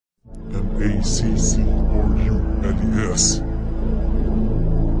Macc Rules.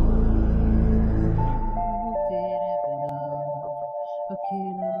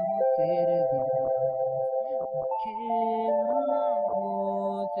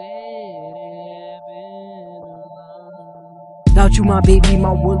 Without you, my baby,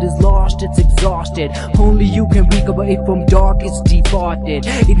 my world is lost, it's exhausted. Only you can recover it from dark, it's departed.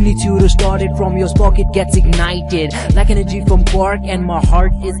 It needs you to start it from your spark, it gets ignited like energy from bark, and my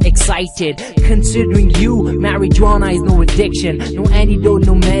heart is excited. Considering you, marijuana is no addiction. No antidote,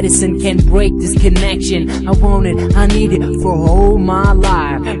 no medicine can break this connection. I want it, I need it for all my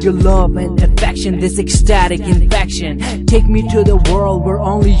life. Your love and affection, this ecstatic infection. Take me to the world where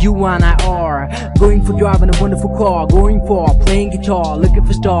only you and I are. Going for driving a wonderful car, going for playing guitar, looking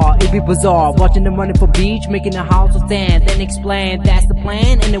for star, it be bizarre. Watching them running for beach, making a house will stand. Then explain, that's the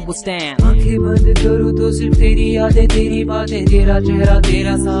plan and it will stand. आंखें बंद करूँ तो सिर्फ तेरी यादें, तेरी बातें, तेरा चेहरा,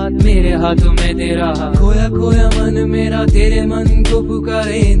 तेरा साथ, मेरे हाथों में तेरा हाथ। खोया खोया मन मेरा तेरे मन को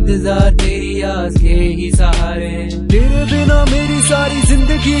पुकारे, इंतजार तेरी आस के ही सहारे। तेरे बिना मेरी सारी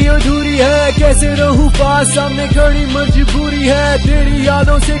जिंदगी अधूरी है, कैसे रहूँ पास, सामने खड़ी मजबूरी है। तेरी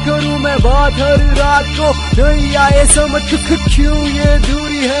यादों से करूँ मैं बात हर रात को, नहीं आए समझ क्यों ये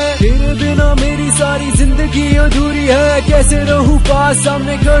दूरी है। तेरे बिना मेरी सारी जिंदगी अधूरी है, कैसे रहूँ पास,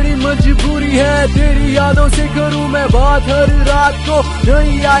 सामने खड़ी मजबूरी है। तेरी यादों से करूँ मैं बात हर रात को,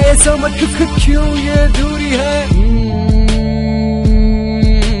 नहीं आए समझ क्यों ये दूरी है।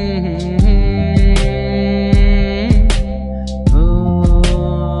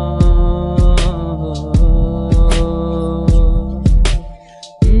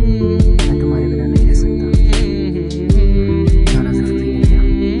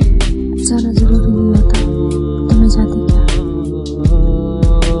 जाना जरूरी नहीं होता तो मैं जाती क्या।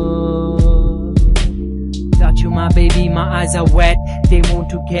 Without you, my baby, my eyes are wet. They want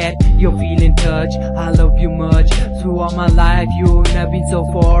to get your feeling touch. I love you much. Throughout my life, you've never been so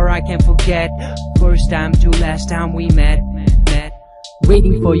far. I can't forget. First time to last time we met.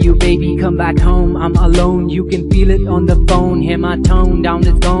 Waiting for you, baby, come back home. I'm alone, you can feel it on the phone. Hear my tone, down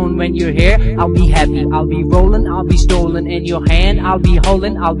is gone. When you're here, I'll be happy. I'll be rolling, I'll be stolen. In your hand, I'll be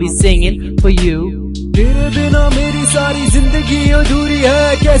holding, I'll be singing for you. तेरे बिना मेरी सारी जिंदगी अधूरी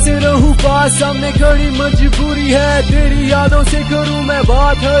है, कैसे रहूँ पास, सामने खड़ी मजबूरी है। तेरी यादों से करूँ मैं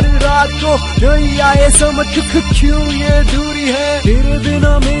बात हर रात को, नहीं आए समझ क्यों ये दूरी है। तेरे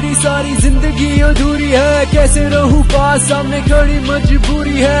बिना मेरी सारी जिंदगी अधूरी है, कैसे रहूँ पास, सामने खड़ी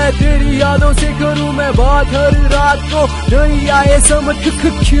मजबूरी है। तेरी यादों से करूँ मैं बात हर रात को, नहीं आए समझ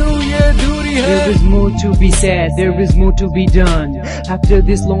क्यों ये दूरी है। There is more to be said, there is more to be done. After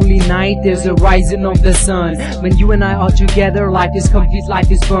this lonely night, there's a rising of the sun. When you and I are together, life is complete,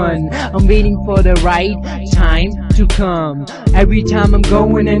 life is fun. I'm waiting for the right time to come. Every time I'm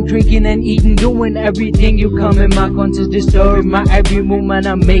going and drinking and eating, doing everything, you come in my conscience, disturb my every movement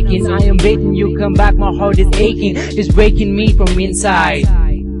I'm making. I am waiting, you come back, my heart is aching, it's breaking me from inside.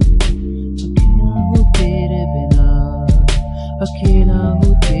 अकेला हूँ तेरे बिना, अकेला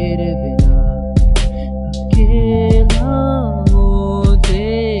हूँ तेरे बिना।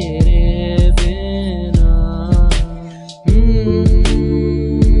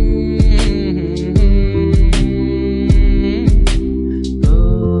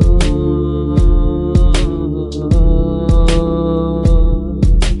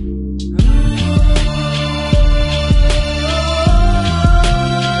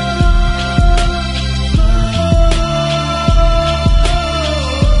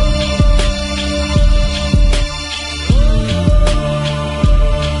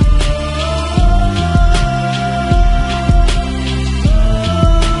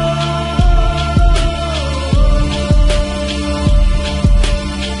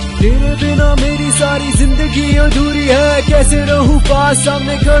 तेरे बिना मेरी सारी जिंदगी अधूरी है, कैसे रहूँ पास,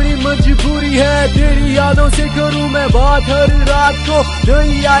 सामने खड़ी मजबूरी है। तेरी यादों से करूँ मैं बात हर रात को,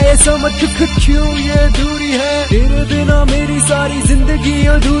 नहीं आए समझ क्यों ये दूरी है। तेरे बिना मेरी सारी जिंदगी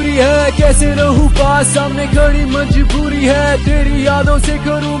अधूरी है, कैसे रहूँ पास, सामने खड़ी मजबूरी है। तेरी यादों से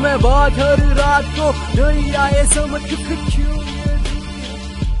करूँ मैं बात हर रात को, नहीं आए समझ क्यों।